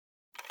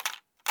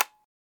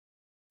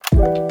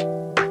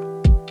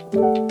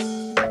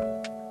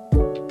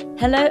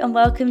Hello and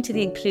welcome to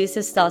the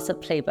Inclusive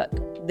Startup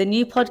Playbook, the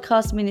new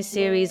podcast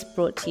mini-series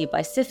brought to you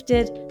by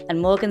Sifted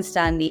and Morgan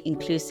Stanley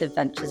Inclusive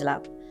Ventures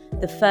Lab,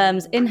 the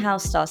firm's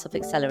in-house startup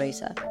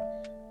accelerator.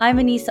 I'm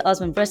Anissa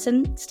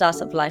Osman-Britton,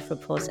 Startup Life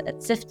reporter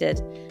at Sifted,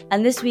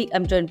 and this week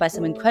I'm joined by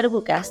some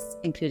incredible guests,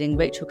 including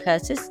Rachel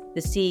Curtis,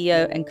 the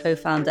CEO and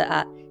co-founder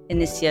at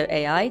Initio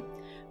AI,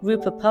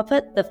 Rupert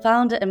Poppet, the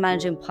founder and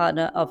managing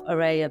partner of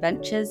Aurea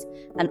Ventures,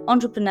 and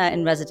entrepreneur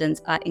in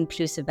residence at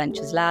Inclusive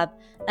Ventures Lab,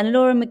 and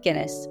Laura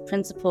McGuinness,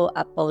 principal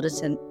at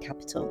Boulderton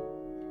Capital.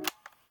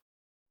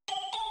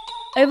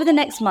 Over the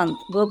next month,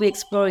 we'll be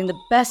exploring the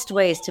best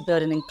ways to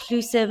build an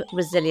inclusive,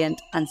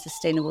 resilient, and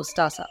sustainable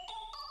startup.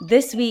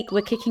 This week,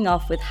 we're kicking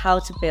off with how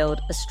to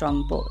build a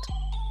strong board.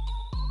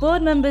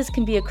 Board members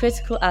can be a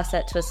critical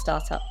asset to a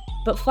startup,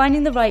 but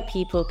finding the right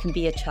people can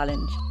be a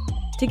challenge.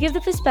 To give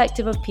the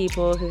perspective of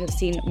people who have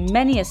seen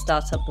many a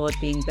startup board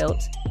being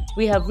built,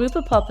 we have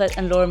Rupert Poppet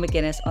and Laura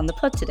McGuinness on the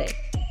pod today.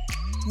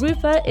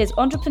 Rupert is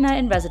entrepreneur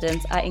in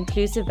residence at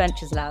Inclusive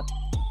Ventures Lab,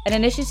 an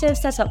initiative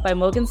set up by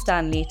Morgan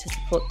Stanley to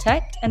support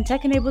tech and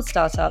tech-enabled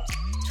startups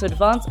to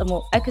advance a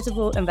more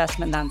equitable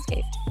investment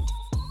landscape.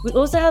 We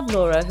also have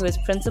Laura, who is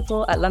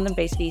principal at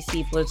London-based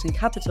VC Boulderton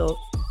Capital,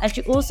 and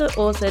she also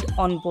authored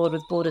On Board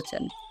with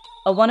Boulderton,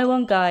 a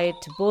 101 guide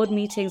to board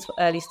meetings for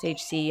early-stage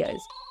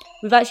CEOs.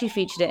 We've actually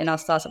featured it in our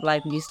Startup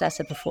Live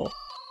newsletter before.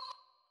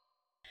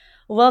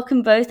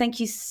 Welcome both. Thank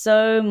you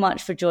so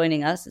much for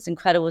joining us. It's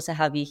incredible to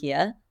have you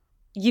here.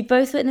 You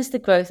both witnessed the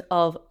growth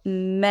of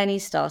many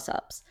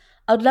startups.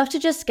 I'd love to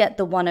just get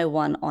the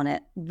 101 on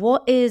it.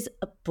 What is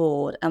a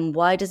board and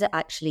why does it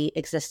actually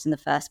exist in the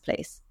first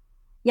place?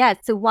 Yeah,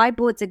 so why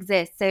boards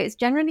exist? So it's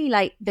generally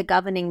like the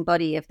governing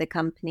body of the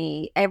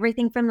company,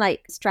 everything from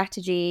like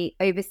strategy,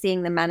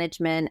 overseeing the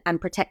management and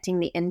protecting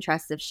the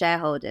interests of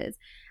shareholders.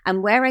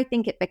 And where I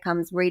think it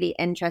becomes really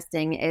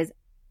interesting is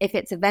if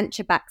it's a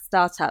venture-backed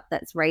startup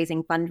that's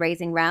raising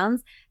fundraising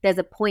rounds, there's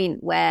a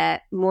point where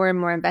more and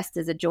more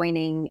investors are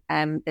joining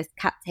this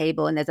cap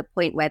table, and there's a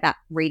point where that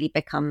really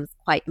becomes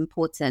quite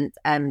important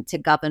to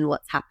govern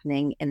what's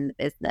happening in the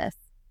business.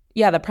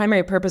 Yeah, the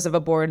primary purpose of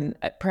a board,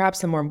 perhaps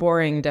the more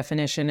boring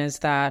definition, is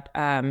that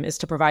is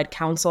to provide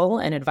counsel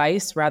and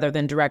advice rather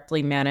than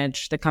directly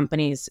manage the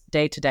company's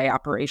day-to-day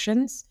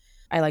operations.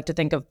 I like to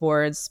think of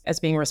boards as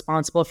being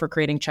responsible for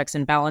creating checks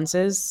and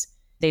balances.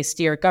 They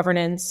steer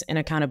governance and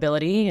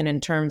accountability. And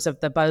in terms of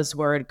the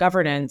buzzword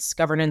governance,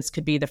 governance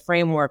could be the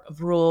framework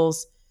of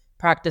rules,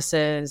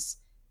 practices,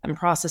 and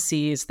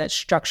processes that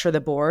structure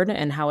the board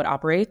and how it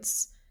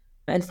operates.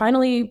 And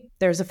finally,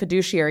 there's a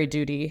fiduciary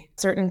duty.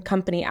 Certain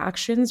company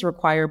actions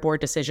require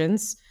board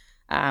decisions,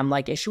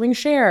 like issuing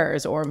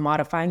shares or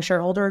modifying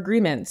shareholder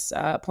agreements,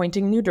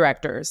 appointing new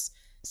directors.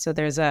 So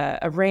there's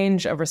a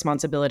range of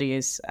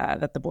responsibilities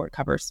that the board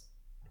covers.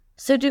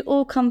 So do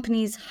all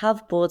companies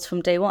have boards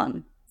from day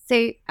one?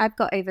 So I've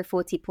got over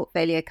 40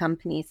 portfolio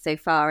companies so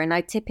far, and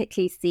I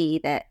typically see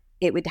that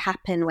it would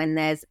happen when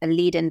there's a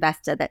lead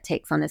investor that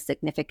takes on a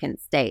significant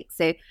stake.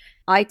 So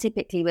I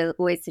typically will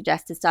always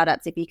suggest to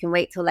startups, if you can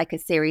wait till like a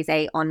Series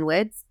A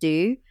onwards,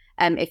 do.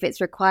 If it's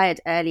required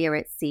earlier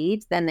at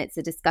seed, then it's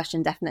a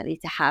discussion definitely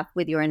to have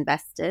with your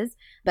investors.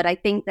 But I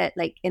think that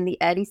like in the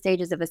early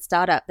stages of a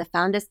startup, the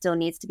founder still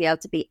needs to be able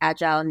to be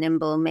agile,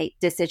 nimble, make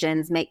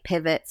decisions, make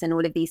pivots and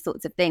all of these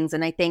sorts of things.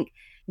 And I think,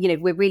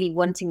 we're really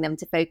wanting them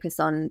to focus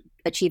on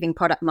achieving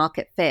product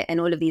market fit and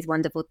all of these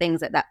wonderful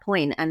things at that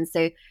point. And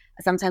so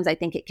sometimes I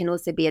think it can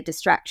also be a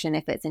distraction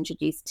if it's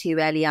introduced too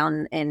early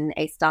on in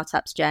a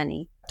startup's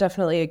journey.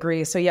 Definitely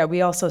agree. So yeah,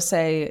 we also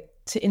say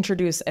to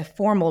introduce a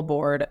formal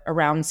board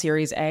around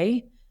Series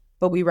A,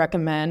 but we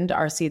recommend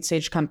our seed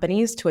stage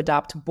companies to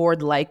adopt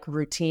board-like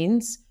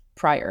routines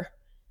prior.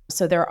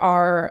 So there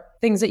are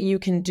things that you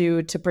can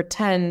do to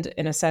pretend,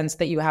 in a sense,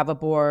 that you have a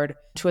board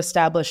to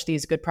establish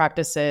these good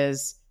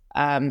practices,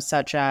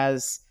 such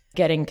as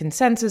getting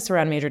consensus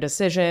around major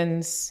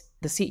decisions.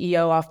 The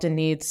CEO often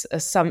needs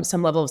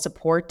some level of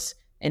support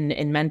in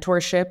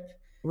mentorship,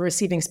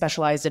 receiving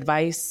specialized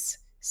advice.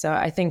 So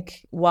I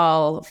think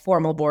while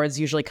formal boards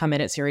usually come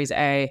in at Series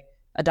A,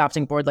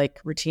 adopting board-like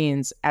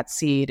routines at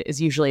seed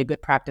is usually a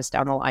good practice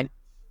down the line.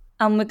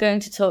 And we're going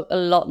to talk a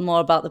lot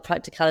more about the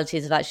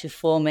practicalities of actually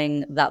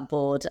forming that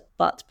board.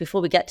 But before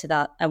we get to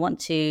that, I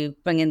want to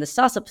bring in the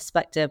startup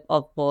perspective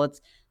of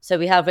boards. So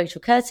we have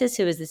Rachel Curtis,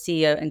 who is the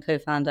CEO and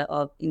co-founder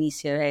of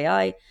Initio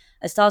AI,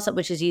 a startup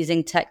which is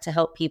using tech to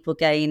help people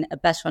gain a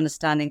better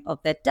understanding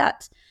of their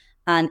debt.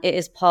 And it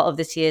is part of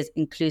this year's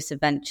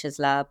Inclusive Ventures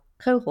Lab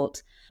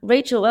cohort.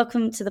 Rachel,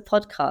 welcome to the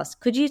podcast.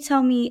 Could you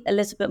tell me a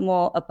little bit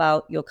more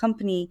about your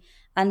company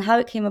and how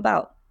it came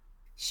about?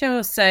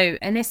 Sure. So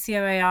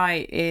Initio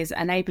AI is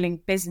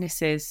enabling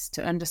businesses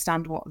to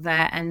understand what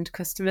their end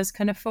customers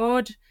can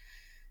afford.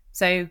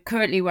 So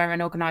currently where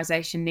an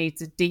organisation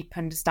needs a deep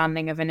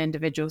understanding of an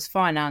individual's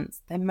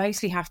finance, they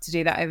mostly have to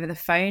do that over the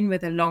phone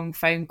with a long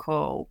phone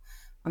call.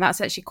 And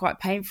that's actually quite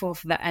painful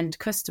for the end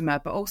customer,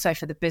 but also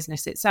for the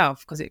business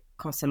itself because it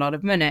costs a lot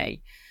of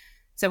money.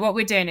 So what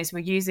we're doing is we're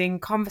using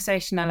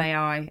conversational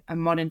AI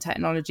and modern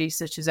technology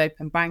such as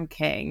open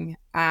banking,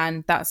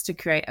 and that's to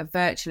create a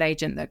virtual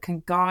agent that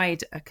can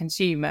guide a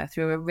consumer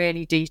through a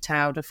really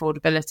detailed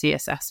affordability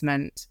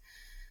assessment.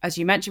 As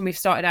you mentioned, we've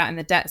started out in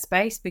the debt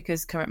space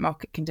because current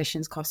market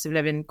conditions, cost of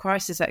living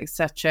crisis,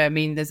 etc.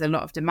 mean there's a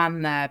lot of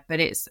demand there, but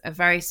it's a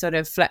very sort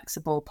of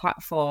flexible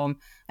platform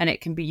and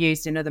it can be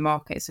used in other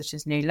markets such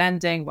as new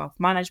lending, wealth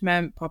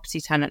management, property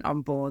tenant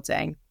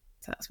onboarding.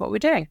 So that's what we're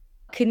doing.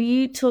 Can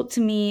you talk to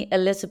me a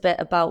little bit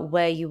about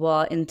where you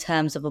are in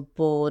terms of a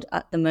board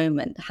at the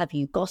moment? Have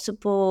you got a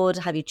board?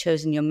 Have you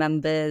chosen your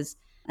members?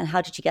 And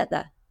how did you get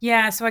there?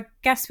 Yeah, so I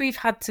guess we've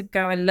had to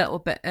go a little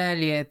bit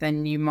earlier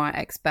than you might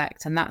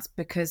expect. And that's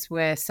because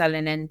we're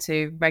selling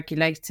into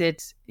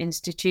regulated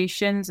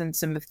institutions and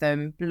some of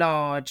them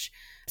large.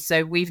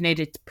 So we've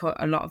needed to put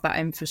a lot of that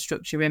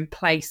infrastructure in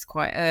place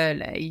quite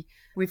early.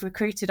 We've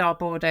recruited our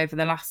board over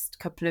the last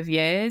couple of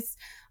years.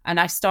 And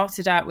I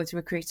started out with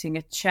recruiting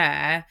a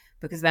chair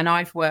because then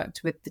I've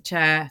worked with the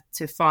chair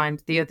to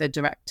find the other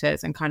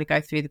directors and kind of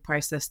go through the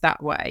process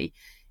that way.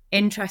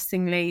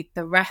 Interestingly,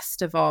 the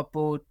rest of our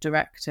board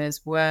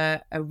directors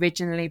were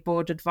originally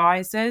board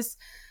advisors,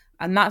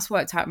 and that's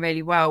worked out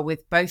really well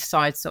with both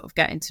sides sort of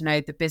getting to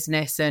know the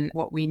business and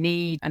what we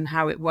need and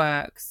how it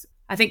works.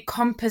 I think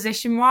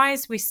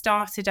composition-wise, we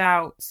started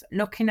out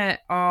looking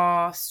at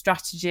our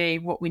strategy,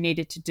 what we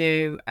needed to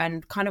do,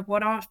 and kind of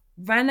what our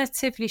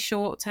relatively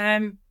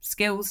short-term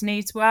skills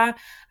needs were.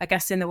 I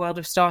guess in the world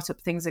of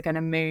startup, things are going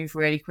to move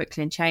really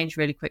quickly and change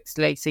really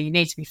quickly, so you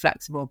need to be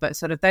flexible, but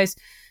sort of those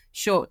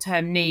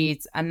short-term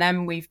needs. And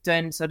then we've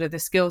done sort of the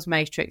skills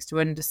matrix to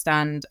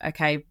understand,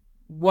 okay,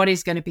 what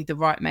is going to be the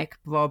right makeup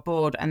of our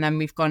board? And then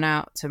we've gone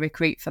out to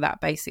recruit for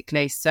that,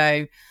 basically.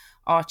 So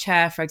our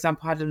chair, for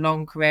example, had a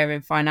long career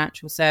in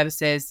financial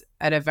services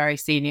at a very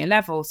senior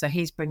level. So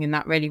he's bringing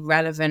that really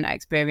relevant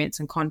experience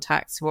and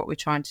contacts to what we're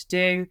trying to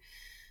do.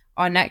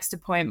 Our next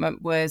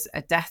appointment was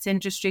a debt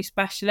industry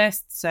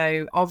specialist.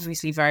 So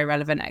obviously very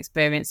relevant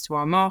experience to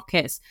our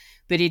markets,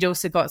 but he'd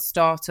also got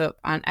startup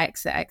and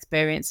exit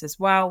experience as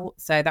well.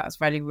 So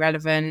that's really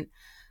relevant.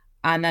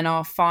 And then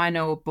our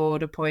final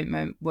board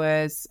appointment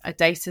was a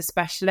data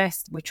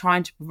specialist. We're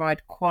trying to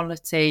provide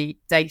quality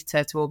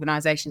data to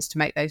organisations to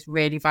make those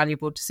really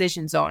valuable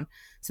decisions on.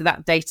 So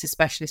that data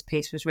specialist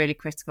piece was really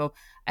critical.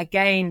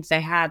 Again,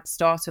 they had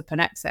startup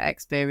and exit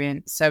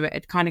experience. So it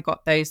had kind of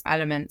got those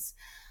elements.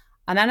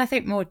 And then I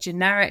think more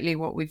generically,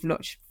 what we've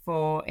looked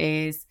for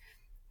is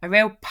a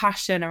real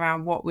passion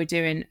around what we're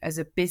doing as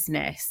a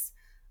business,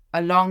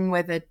 along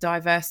with a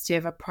diversity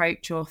of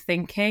approach or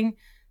thinking,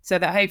 so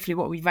that hopefully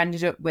what we've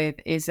ended up with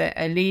is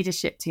a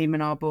leadership team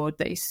in our board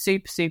that is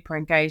super, super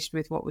engaged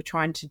with what we're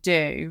trying to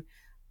do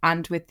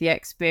and with the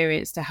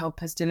experience to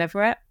help us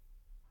deliver it.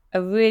 I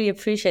really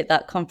appreciate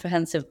that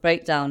comprehensive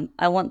breakdown.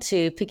 I want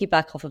to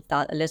piggyback off of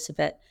that a little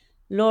bit.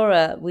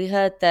 Laura, we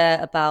heard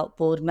there about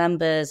board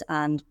members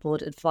and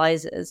board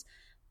advisors.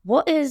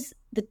 What is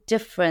the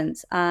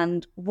difference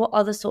and what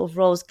other sort of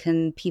roles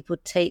can people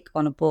take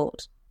on a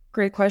board?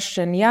 Great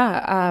question.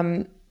 Yeah.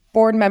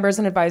 Board members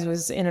and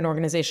advisors in an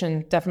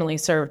organization definitely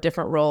serve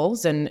different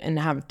roles and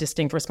have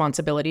distinct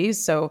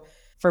responsibilities. So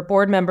for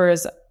board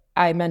members,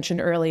 I mentioned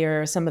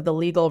earlier some of the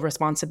legal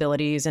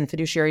responsibilities and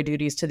fiduciary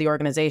duties to the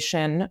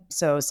organization.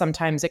 So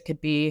sometimes it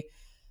could be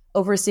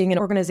overseeing an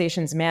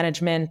organization's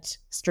management,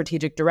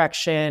 strategic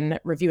direction,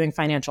 reviewing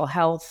financial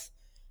health.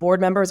 Board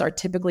members are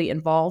typically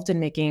involved in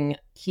making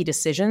key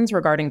decisions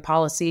regarding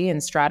policy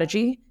and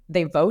strategy.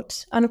 They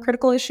vote on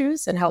critical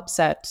issues and help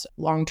set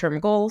long-term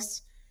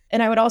goals.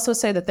 And I would also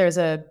say that there's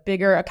a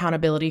bigger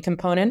accountability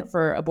component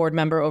for a board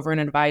member over an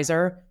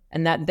advisor,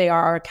 and that they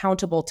are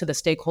accountable to the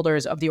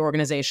stakeholders of the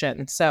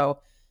organization. So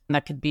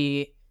that could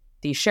be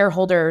the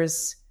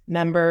shareholders,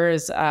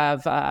 members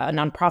of a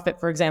nonprofit,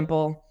 for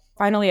example.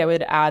 Finally, I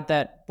would add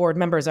that board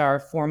members are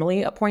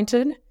formally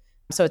appointed.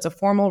 So it's a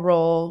formal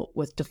role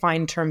with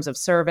defined terms of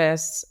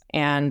service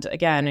and,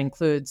 again,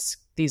 includes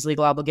these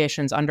legal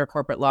obligations under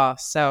corporate law.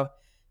 So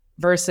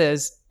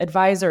versus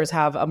advisors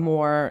have a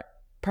more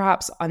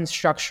perhaps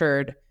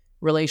unstructured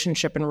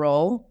relationship and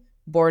role,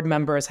 board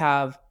members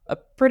have a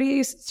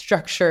pretty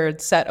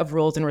structured set of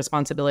rules and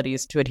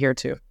responsibilities to adhere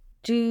to.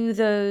 Do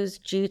those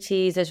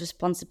duties, those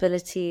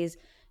responsibilities,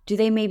 do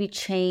they maybe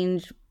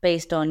change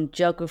based on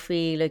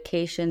geography,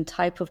 location,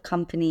 type of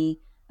company?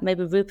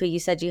 Maybe Rupert, you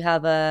said you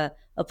have a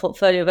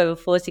portfolio of over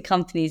 40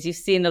 companies. You've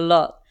seen a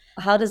lot.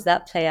 How does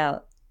that play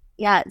out?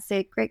 Yeah,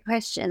 so great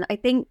question. I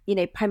think,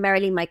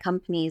 primarily my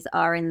companies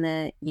are in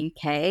the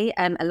UK.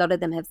 A lot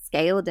of them have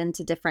scaled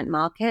into different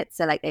markets.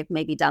 So like they've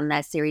maybe done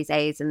their Series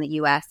A's in the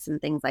US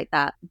and things like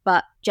that.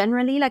 But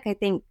generally, I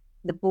think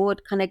the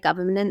board kind of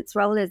governance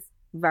role is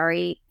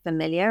very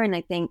familiar. And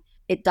I think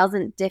it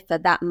doesn't differ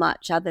that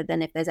much other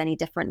than if there's any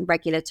different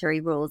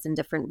regulatory rules in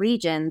different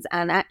regions.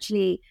 And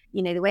actually,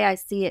 the way I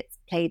see it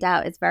played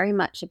out is very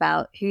much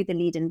about who the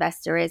lead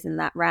investor is in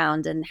that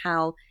round and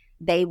how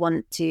they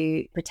want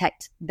to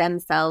protect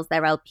themselves,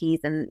 their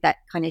LPs, and that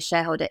kind of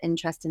shareholder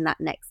interest in that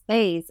next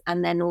phase.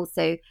 And then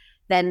also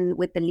then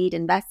with the lead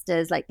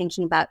investors, like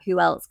thinking about who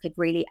else could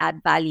really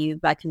add value,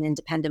 like an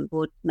independent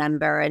board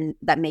member, and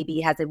that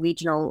maybe has a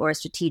regional or a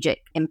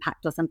strategic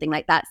impact or something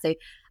like that. So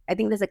I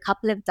think there's a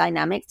couple of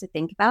dynamics to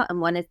think about.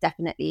 And one is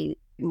definitely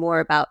more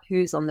about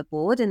who's on the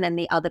board. And then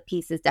the other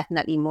piece is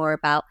definitely more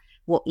about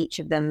what each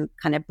of them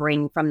kind of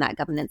bring from that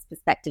governance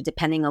perspective,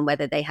 depending on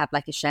whether they have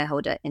like a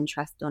shareholder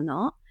interest or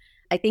not.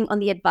 I think on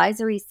the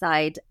advisory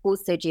side,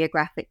 also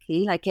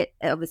geographically, like it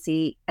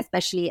obviously,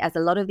 especially as a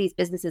lot of these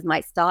businesses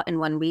might start in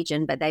one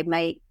region, but they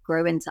may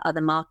grow into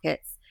other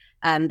markets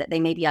that they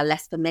maybe are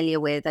less familiar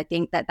with. I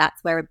think that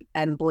that's where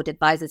board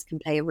advisors can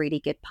play a really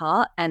good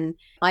part. And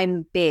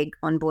I'm big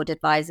on board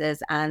advisors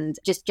and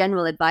just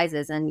general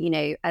advisors. And, you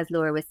know, as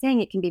Laura was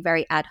saying, it can be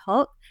very ad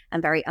hoc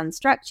and very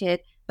unstructured.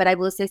 But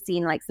I've also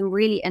seen like some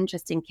really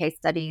interesting case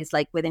studies,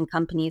 like within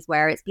companies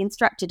where it's been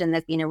structured and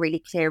there's been a really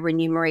clear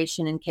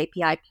remuneration and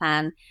KPI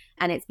plan.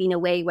 And it's been a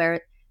way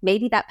where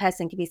maybe that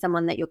person could be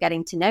someone that you're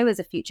getting to know as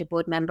a future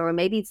board member, or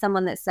maybe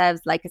someone that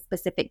serves like a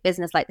specific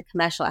business, like the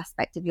commercial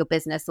aspect of your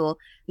business, or,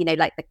 you know,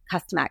 like the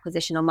customer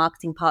acquisition or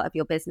marketing part of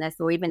your business,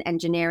 or even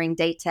engineering,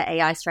 data,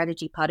 AI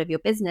strategy part of your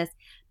business.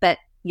 But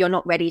you're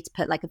not ready to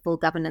put like a full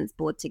governance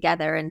board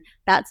together. And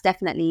that's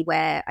definitely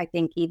where I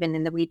think even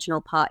in the regional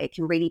part, it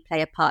can really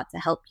play a part to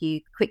help you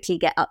quickly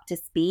get up to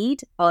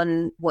speed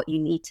on what you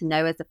need to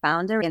know as a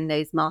founder in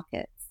those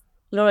markets.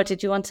 Laura,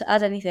 did you want to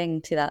add anything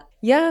to that?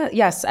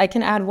 Yes, I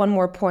can add one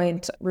more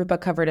point. Rupa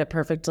covered it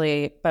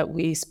perfectly, but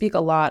we speak a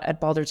lot at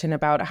Balderton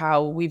about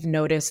how we've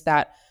noticed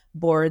that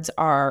boards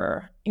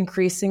are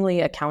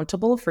increasingly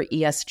accountable for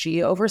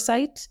ESG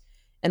oversight.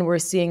 And we're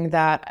seeing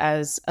that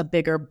as a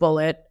bigger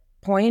bullet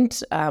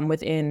point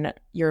within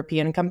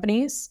European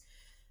companies.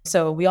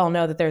 So we all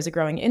know that there's a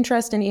growing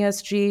interest in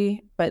ESG,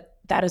 but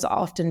that is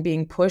often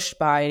being pushed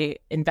by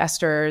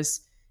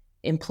investors,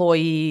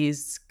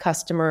 employees,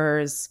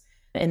 customers,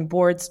 and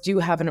boards do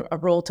have a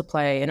role to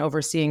play in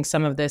overseeing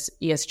some of this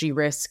ESG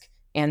risk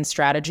and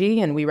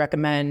strategy. And we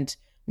recommend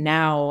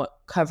that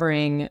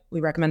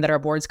our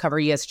boards cover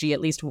ESG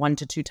at least 1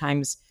 to 2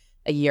 times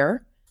a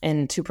year,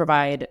 and to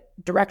provide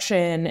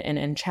direction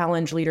and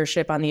challenge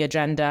leadership on the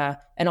agenda,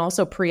 and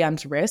also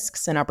preempt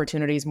risks and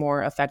opportunities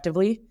more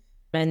effectively.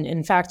 And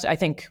in fact, I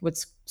think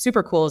what's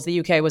super cool is the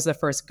UK was the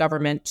first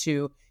government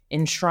to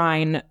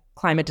enshrine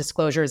climate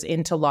disclosures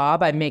into law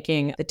by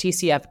making the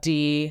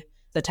TCFD,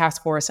 the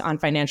Task Force on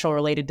Financial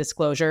Related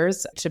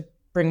Disclosures, to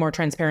bring more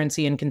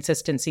transparency and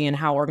consistency in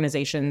how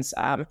organizations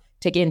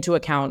take into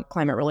account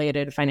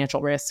climate-related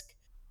financial risk.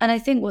 And I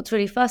think what's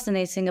really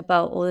fascinating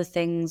about all the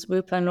things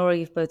Rupa and Laura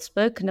you've both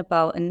spoken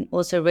about, and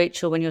also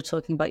Rachel, when you're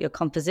talking about your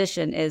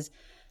composition, is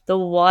the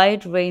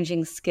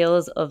wide-ranging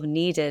skills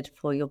needed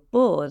for your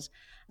board.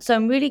 So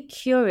I'm really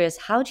curious,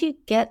 how do you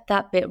get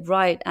that bit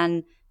right?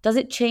 And does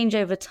it change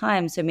over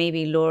time? So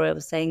maybe Laura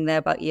was saying there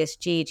about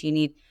ESG, do you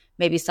need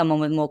maybe someone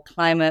with more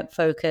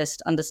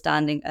climate-focused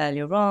understanding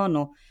earlier on?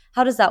 Or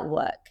how does that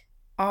work?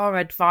 Our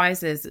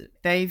advisors,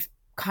 they've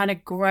kind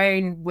of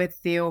grown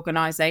with the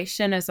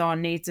organization as our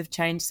needs have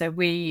changed. So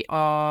we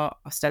are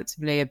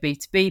ostensibly a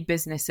B2B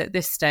business at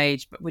this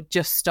stage, but we're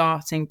just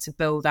starting to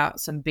build out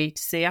some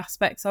B2C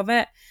aspects of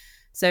it.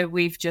 So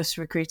we've just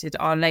recruited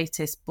our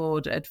latest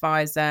board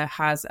advisor,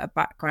 has a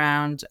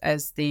background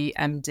as the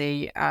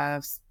MD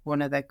of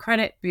one of the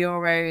credit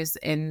bureaus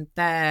in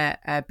their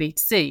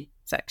B2C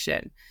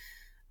section.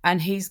 And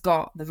he's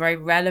got the very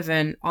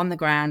relevant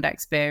on-the-ground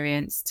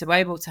experience to be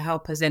able to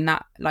help us in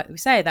that, like we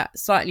say, that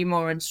slightly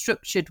more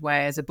unstructured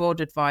way as a board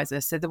advisor.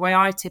 So the way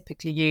I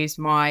typically use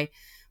my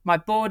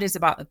board is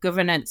about the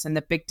governance and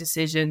the big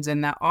decisions,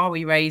 and that are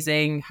we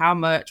raising, how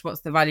much,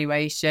 what's the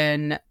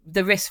valuation,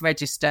 the risk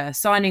register,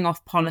 signing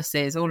off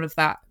policies, all of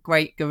that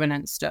great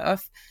governance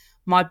stuff.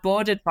 My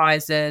board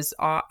advisors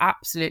are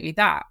absolutely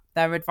that.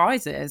 They're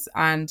advisors,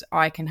 and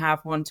I can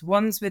have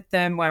one-to-ones with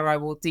them where I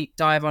will deep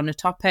dive on a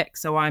topic.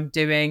 So I'm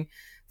doing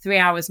 3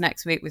 hours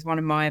next week with one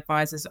of my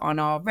advisors on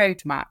our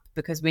roadmap,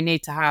 because we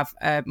need to have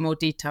a more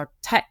detailed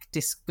tech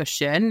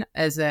discussion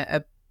as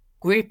a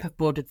group of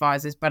board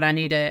advisors, but I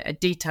need a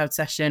detailed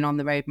session on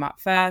the roadmap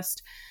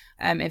first.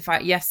 In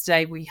fact,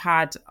 yesterday we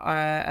had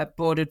a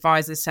board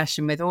advisor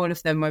session with all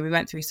of them where we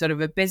went through sort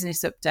of a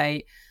business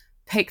update,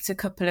 picked a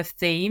couple of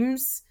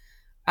themes,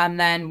 and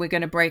then we're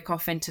going to break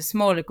off into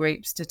smaller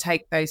groups to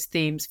take those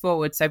themes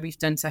forward. So we've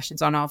done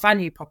sessions on our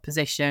value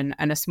proposition,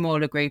 and a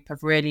smaller group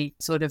have really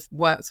sort of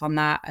worked on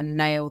that and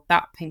nailed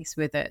that piece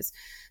with us.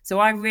 So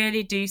I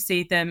really do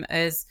see them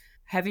as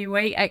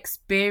heavyweight,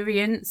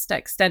 experienced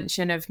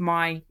extension of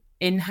my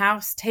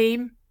in-house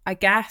team, I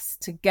guess,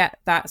 to get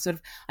that sort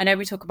of, I know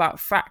we talk about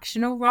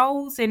fractional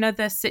roles in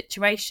other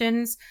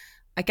situations.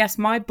 I guess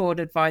my board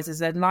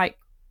advisors are like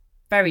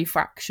very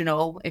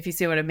fractional, if you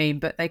see what I mean,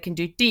 but they can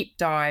do deep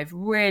dive,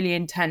 really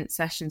intense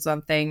sessions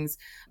on things.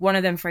 One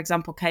of them, for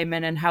example, came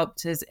in and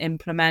helped us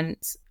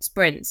implement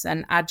sprints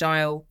and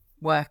agile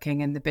working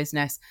in the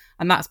business.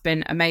 And that's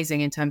been amazing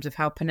in terms of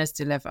helping us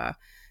deliver.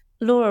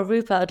 Laura,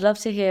 Rupa, I'd love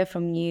to hear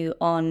from you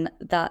on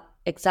that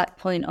exact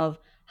point of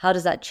how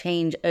does that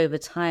change over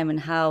time, and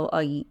how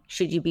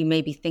should you be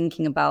maybe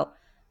thinking about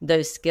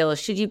those skills?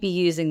 Should you be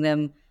using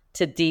them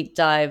to deep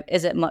dive?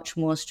 Is it much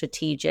more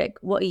strategic?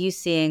 What are you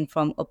seeing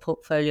from a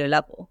portfolio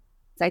level?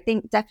 So I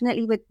think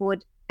definitely with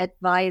board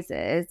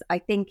advisors, I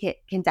think it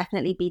can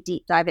definitely be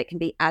deep dive. It can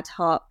be ad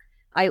hoc.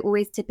 I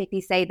always typically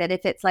say that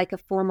if it's like a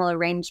formal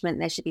arrangement,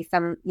 there should be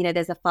some,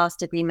 there's a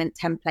fast agreement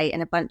template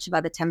and a bunch of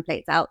other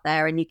templates out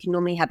there. And you can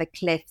normally have a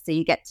cliff so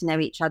you get to know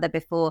each other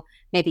before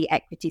maybe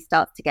equity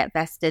starts to get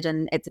vested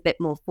and it's a bit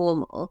more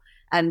formal.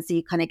 So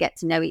you kind of get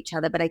to know each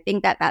other. But I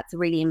think that that's a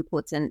really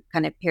important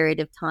kind of period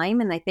of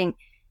time. And I think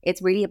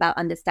it's really about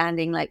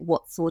understanding like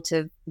what sort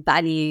of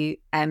value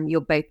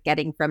you're both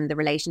getting from the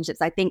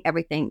relationships. I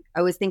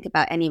always think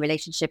about any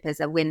relationship as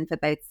a win for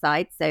both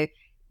sides. So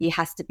it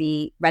has to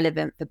be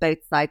relevant for both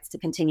sides to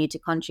continue to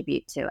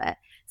contribute to it.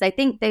 So I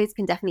think those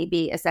can definitely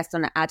be assessed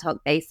on an ad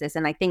hoc basis.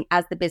 And I think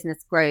as the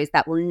business grows,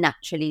 that will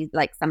naturally,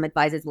 like some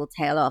advisors will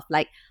tail off.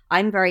 Like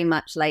I'm very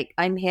much like,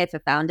 I'm here for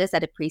founders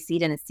at a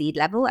pre-seed and a seed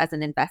level as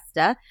an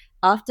investor.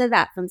 After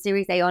that, from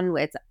Series A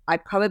onwards, I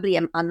probably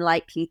am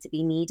unlikely to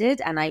be needed.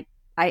 And I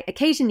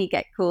occasionally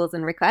get calls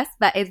and requests,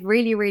 but it's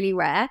really, really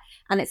rare.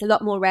 And it's a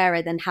lot more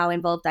rarer than how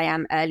involved I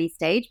am early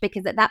stage,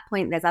 because at that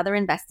point, there's other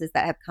investors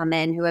that have come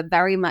in who are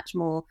very much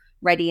more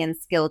ready and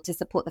skilled to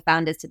support the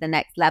founders to the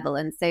next level.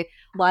 And so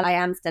while I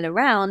am still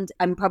around,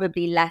 I'm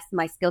probably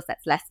my skill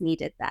set's less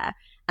needed there.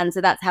 And so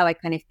that's how I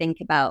kind of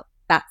think about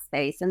that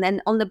space. And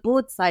then on the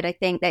board side, I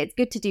think that it's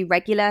good to do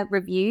regular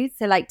reviews.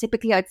 So like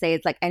typically I'd say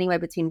it's like anywhere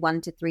between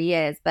 1 to 3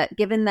 years, but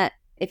given that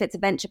if it's a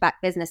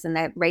venture-backed business and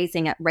they're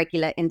raising at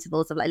regular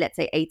intervals of like, let's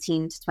say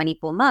 18 to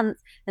 24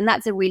 months, then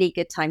that's a really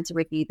good time to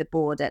review the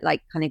board at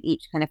like kind of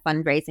each kind of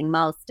fundraising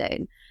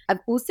milestone. I've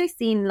also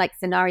seen like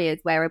scenarios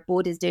where a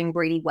board is doing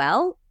really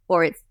well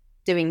or it's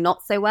doing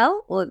not so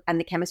well, and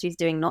the chemistry is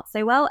doing not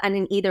so well. And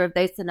in either of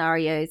those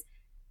scenarios,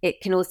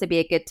 it can also be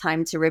a good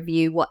time to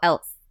review what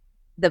else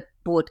the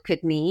board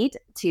could need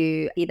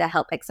to either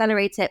help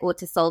accelerate it or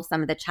to solve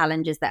some of the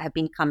challenges that have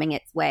been coming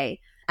its way.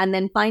 And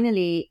then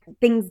finally,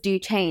 things do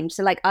change.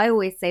 So like I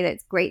always say that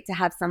it's great to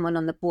have someone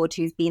on the board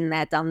who's been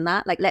there, done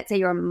that. Like let's say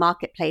you're a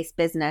marketplace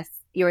business,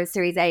 you're a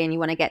Series A and you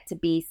want to get to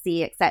B,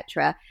 C,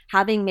 etc.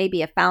 Having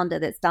maybe a founder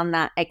that's done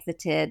that,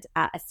 exited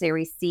at a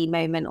Series C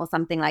moment or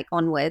something like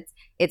onwards,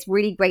 it's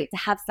really great to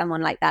have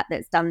someone like that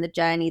that's done the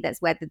journey,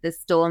 that's weathered the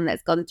storm,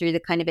 that's gone through the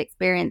kind of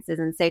experiences.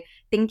 And so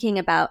thinking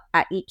about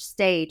at each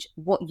stage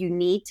what you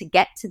need to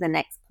get to the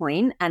next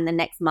point and the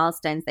next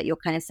milestones that you're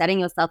kind of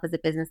setting yourself as a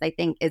business, I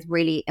think is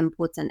really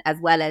important, as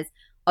well as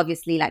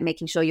obviously like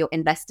making sure your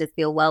investors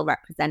feel well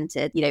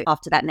represented,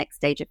 after that next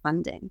stage of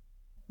funding.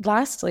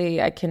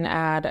 Lastly, I can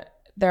add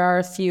there are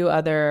a few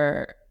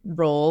other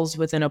roles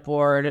within a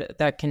board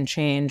that can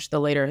change the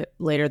later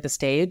the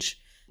stage.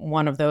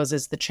 One of those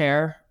is the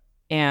chair,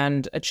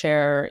 and a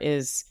chair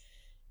it's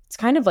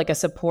kind of like a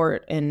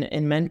support and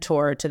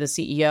mentor to the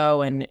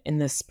CEO.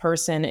 And this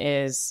person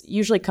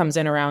usually comes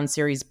in around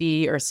Series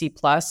B or C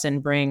plus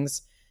and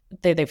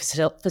they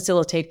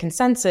facilitate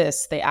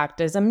consensus. They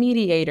act as a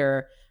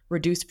mediator,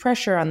 reduce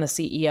pressure on the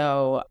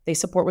CEO. They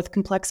support with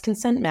complex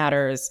consent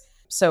matters.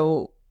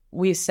 So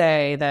we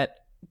say that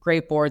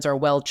great boards are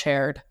well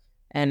chaired.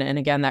 And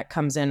again, that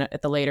comes in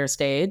at the later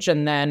stage.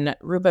 And then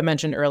Rupa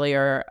mentioned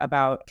earlier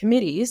about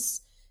committees,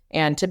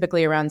 and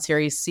typically around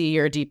Series C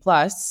or D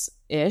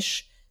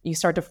plus-ish, you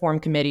start to form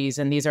committees.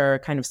 And these are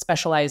kind of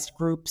specialized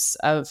groups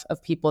of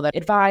people that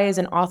advise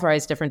and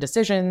authorize different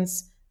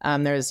decisions.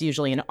 There's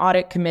usually an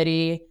audit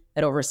committee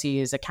that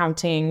oversees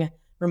accounting,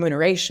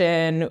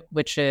 remuneration,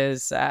 which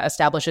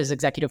establishes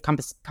executive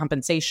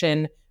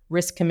compensation,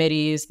 risk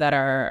committees that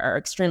are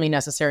extremely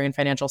necessary in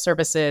financial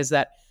services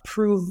that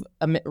prove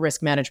a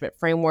risk management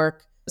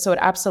framework. So it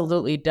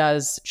absolutely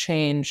does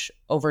change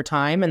over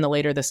time. And the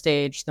later the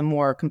stage, the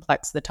more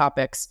complex the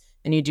topics,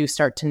 and you do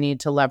start to need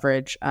to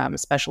leverage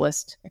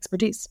specialist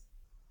expertise.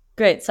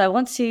 Great. So I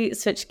want to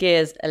switch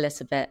gears a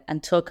little bit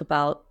and talk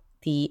about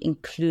the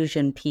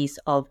inclusion piece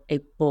of a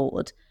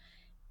board.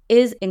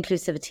 Is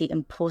inclusivity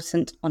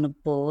important on a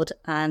board,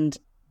 and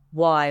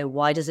why?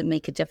 Why does it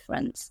make a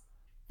difference?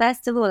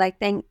 First of all, I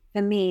think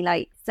for me,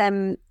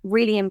 it's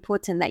really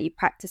important that you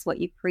practice what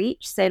you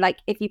preach. So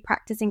if you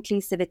practice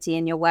inclusivity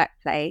in your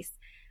workplace,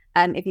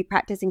 if you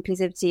practice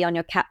inclusivity on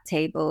your cap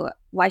table,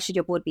 why should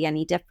your board be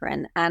any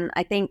different? And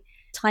I think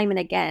time and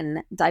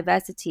again,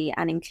 diversity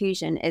and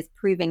inclusion is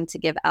proving to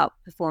give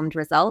outperformed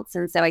results.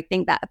 And so I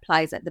think that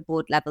applies at the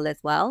board level as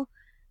well.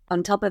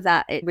 On top of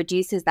that, it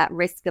reduces that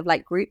risk of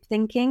group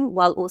thinking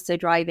while also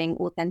driving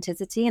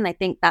authenticity. And I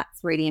think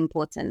that's really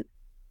important.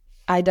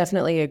 I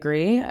definitely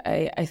agree.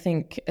 I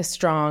think a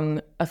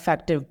strong,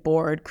 effective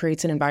board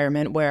creates an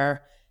environment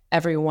where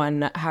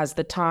everyone has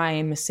the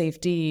time,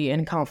 safety,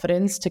 and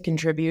confidence to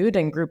contribute,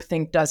 and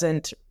groupthink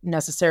doesn't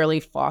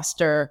necessarily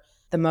foster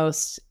the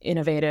most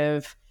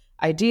innovative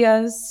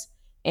ideas.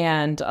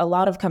 And a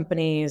lot of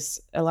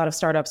companies, a lot of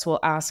startups will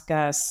ask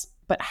us,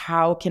 but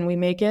how can we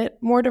make it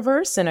more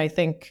diverse? And I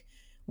think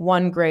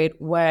one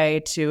great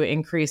way to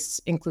increase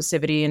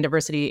inclusivity and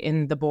diversity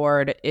in the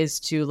board is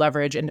to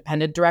leverage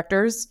independent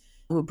directors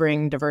who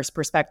bring diverse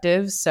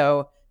perspectives.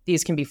 So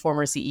These can be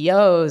former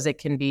CEOs, it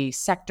can be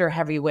sector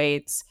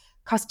heavyweights,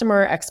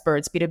 customer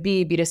experts,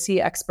 B2B, B2C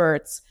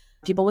experts,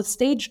 people with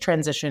stage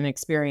transition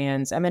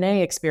experience,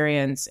 M&A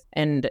experience,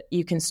 and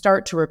you can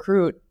start to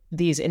recruit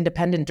these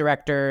independent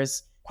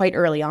directors quite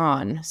early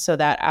on so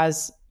that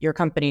as your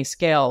company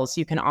scales,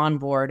 you can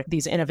onboard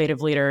these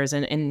innovative leaders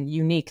and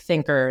unique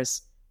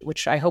thinkers,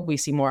 which I hope we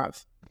see more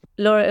of.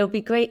 Laura, it would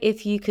be great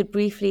if you could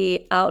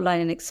briefly outline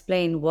and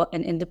explain what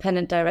an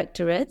independent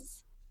director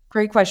is.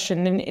 Great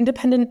question. An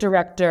independent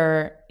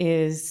director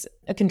is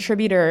a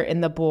contributor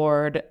in the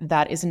board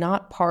that is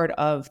not part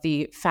of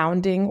the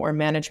founding or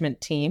management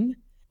team.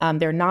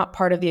 They're not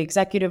part of the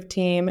executive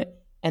team,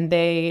 and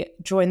they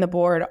join the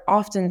board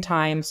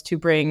oftentimes to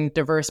bring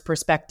diverse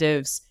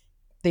perspectives.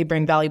 They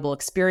bring valuable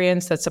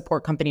experience that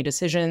support company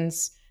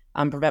decisions,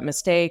 prevent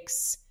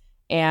mistakes.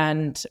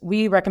 And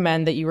we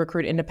recommend that you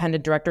recruit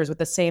independent directors with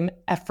the same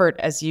effort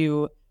as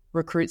you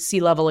recruit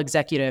C-level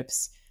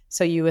executives.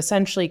 So you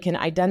essentially can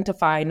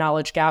identify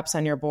knowledge gaps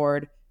on your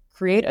board,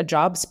 create a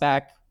job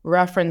spec,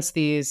 reference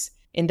these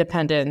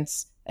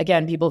independents,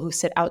 again, people who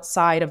sit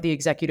outside of the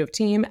executive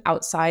team,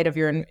 outside of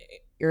your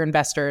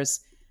investors.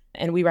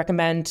 And we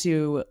recommend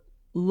to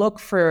look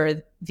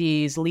for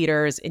these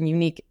leaders in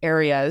unique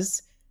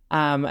areas,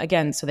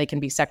 again, so they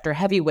can be sector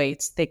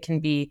heavyweights, they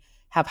can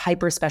have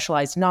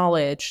hyper-specialized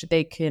knowledge,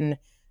 they can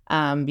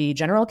be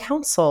general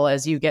counsel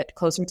as you get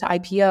closer to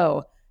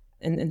IPO.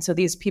 And so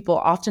these people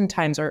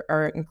oftentimes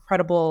are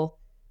incredible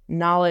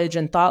knowledge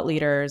and thought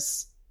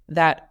leaders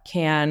that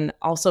can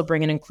also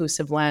bring an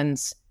inclusive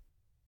lens.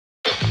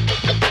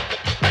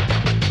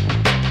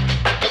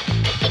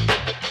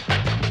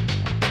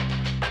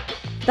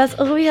 That's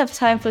all we have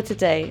time for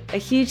today. A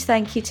huge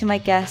thank you to my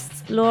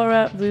guests,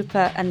 Laura,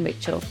 Rupa, and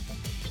Rachel.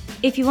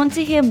 If you want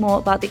to hear more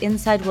about the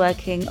inside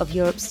working of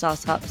Europe's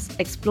startups,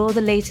 explore the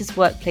latest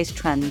workplace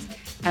trends,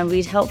 and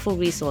read helpful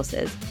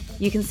resources,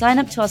 you can sign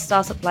up to our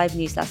Startup Live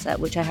newsletter,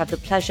 which I have the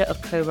pleasure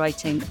of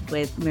co-writing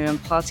with Miriam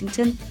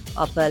Partington,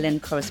 our Berlin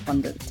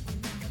correspondent.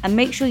 And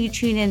make sure you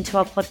tune in to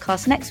our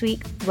podcast next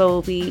week, where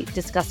we'll be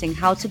discussing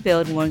how to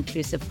build more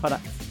inclusive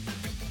products.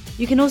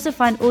 You can also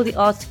find all the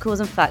articles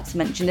and facts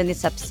mentioned in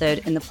this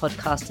episode in the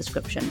podcast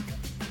description.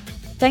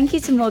 Thank you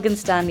to Morgan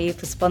Stanley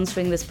for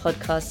sponsoring this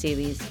podcast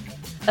series.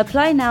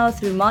 Apply now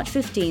through March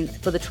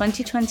 15th for the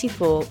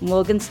 2024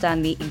 Morgan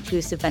Stanley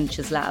Inclusive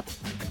Ventures Lab,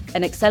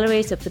 an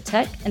accelerator for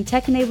tech and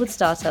tech-enabled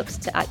startups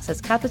to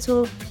access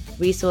capital,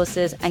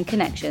 resources, and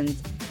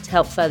connections to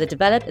help further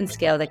develop and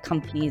scale their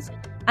companies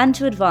and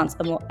to advance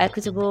a more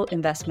equitable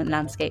investment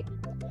landscape.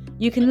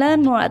 You can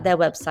learn more at their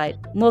website,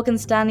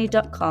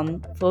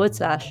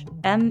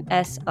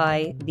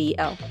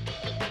 morganstanley.com/MSIVL.